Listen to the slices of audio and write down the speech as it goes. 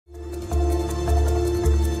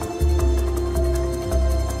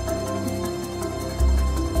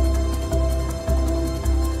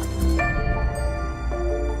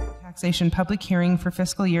Truth-in-Taxation public hearing for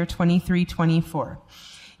fiscal year 23-24.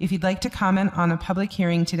 If you'd like to comment on a public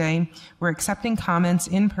hearing today, we're accepting comments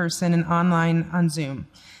in person and online on Zoom.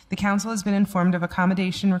 The Council has been informed of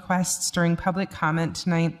accommodation requests during public comment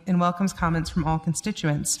tonight and welcomes comments from all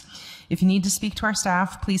constituents. If you need to speak to our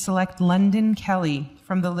staff, please select London Kelly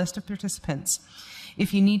from the list of participants.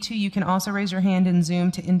 If you need to, you can also raise your hand in Zoom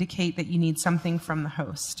to indicate that you need something from the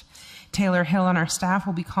host. Taylor Hill on our staff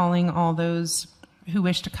will be calling all those who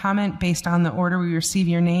wish to comment based on the order we receive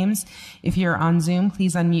your names. If you're on Zoom,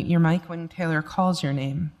 please unmute your mic when Taylor calls your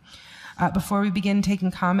name. Before we begin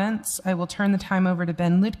taking comments, I will turn the time over to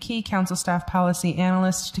Ben Lutke, Council Staff Policy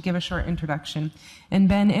Analyst, to give a short introduction. And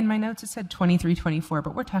Ben, in my notes it said 23-24,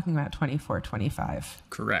 but we're talking about 24-25.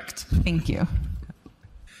 Correct. Thank you.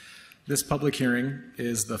 This public hearing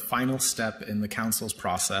is the final step in the Council's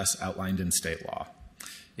process outlined in state law.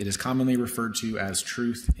 It is commonly referred to as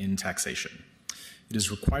Truth-in-Taxation. It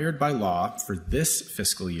is required by law for this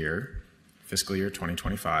fiscal year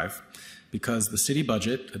 2025, because the city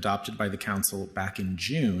budget adopted by the Council back in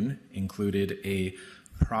June included a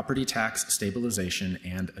property tax stabilization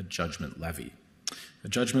and a judgment levy. A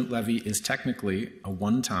judgment levy is technically a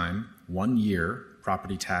one-time, one-year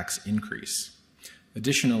property tax increase.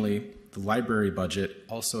 Additionally, the library budget,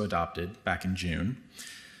 also adopted back in June,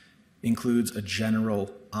 includes a general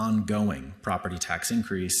ongoing property tax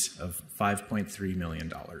increase of $5.3 million.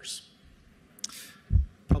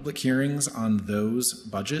 Public hearings on those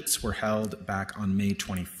budgets were held back on May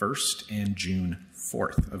 21st and June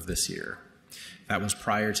 4th of this year. That was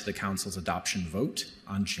prior to the Council's adoption vote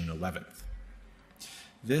on June 11th.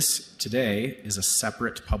 This today is a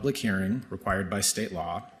separate public hearing required by state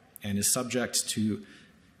law and is subject to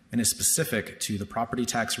and is specific to the property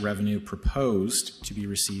tax revenue proposed to be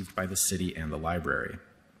received by the city and the library.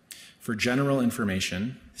 For general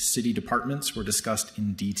information, city departments were discussed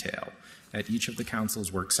in detail at each of the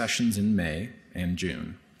Council's work sessions in May and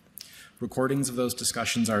June. Recordings of those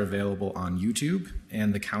discussions are available on YouTube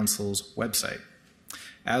and the Council's website,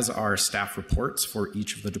 as are staff reports for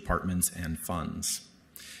each of the departments and funds.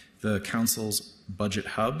 The Council's budget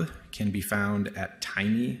hub can be found at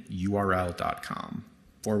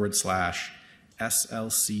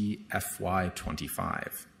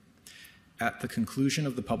tinyurl.com/SLCFY25. At the conclusion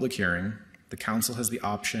of the public hearing, the Council has the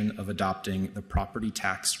option of adopting the property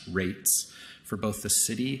tax rates for both the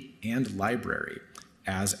city and library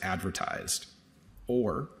as advertised,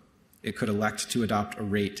 or it could elect to adopt a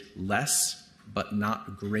rate less but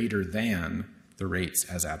not greater than the rates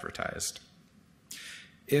as advertised.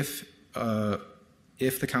 If the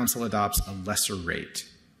Council adopts a lesser rate,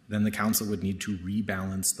 then the Council would need to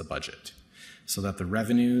rebalance the budget so that the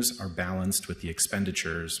revenues are balanced with the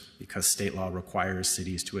expenditures, because state law requires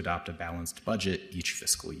cities to adopt a balanced budget each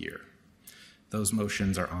fiscal year. Those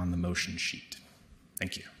motions are on the motion sheet.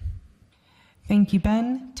 Thank you. Thank you,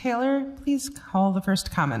 Ben. Taylor, please call the first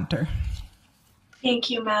commenter. Thank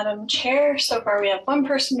you, Madam Chair. So far we have one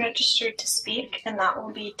person registered to speak, and that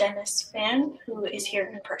will be Dennis Fan, who is here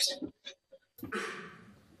in person.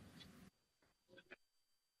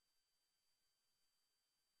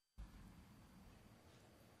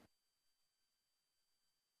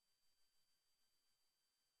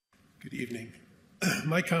 Good evening.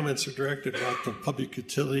 My comments are directed about the public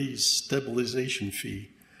utilities stabilization fee.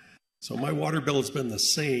 So my water bill has been the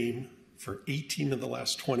same for 18 of the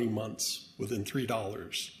last 20 months, within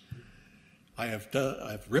 $3. I've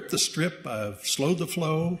ripped the strip, I've slowed the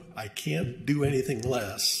flow, I can't do anything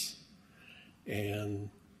less. And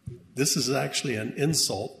this is actually an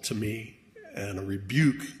insult to me and a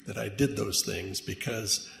rebuke that I did those things,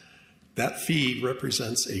 because that fee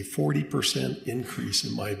represents a 40% increase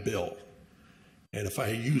in my bill. And if I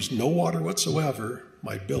use no water whatsoever,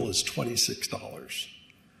 my bill is $26.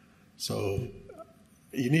 So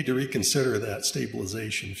you need to reconsider that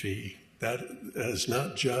stabilization fee. That is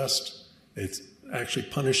not just, it's actually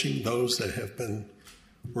punishing those that have been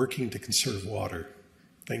working to conserve water.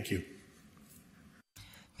 Thank you.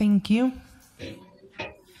 Thank you.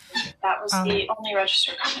 That was the only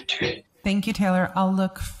registered commenter. Thank you, Taylor. I'll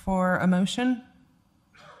look for a motion.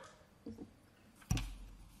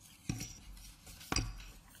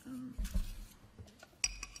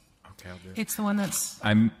 It's the one that's...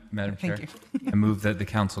 Madam Chair, Thank I move that the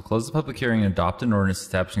Council close the public hearing and adopt an ordinance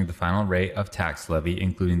establishing the final rate of tax levy,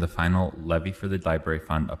 including the final levy for the library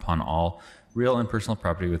fund, upon all real and personal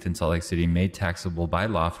property within Salt Lake City made taxable by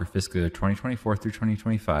law for fiscal year 2024 through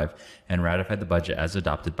 2025, and ratify the budget as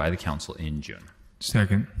adopted by the Council in June.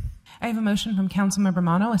 Second. I have a motion from Councilmember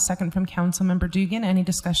Mono, a second from Councilmember Dugan. Any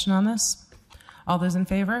discussion on this? All those in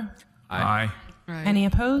favor? Aye. Any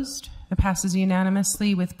opposed? It passes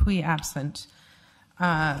unanimously with Pui absent.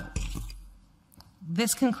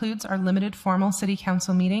 This concludes our limited formal City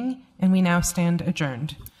Council meeting, and we now stand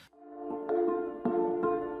adjourned.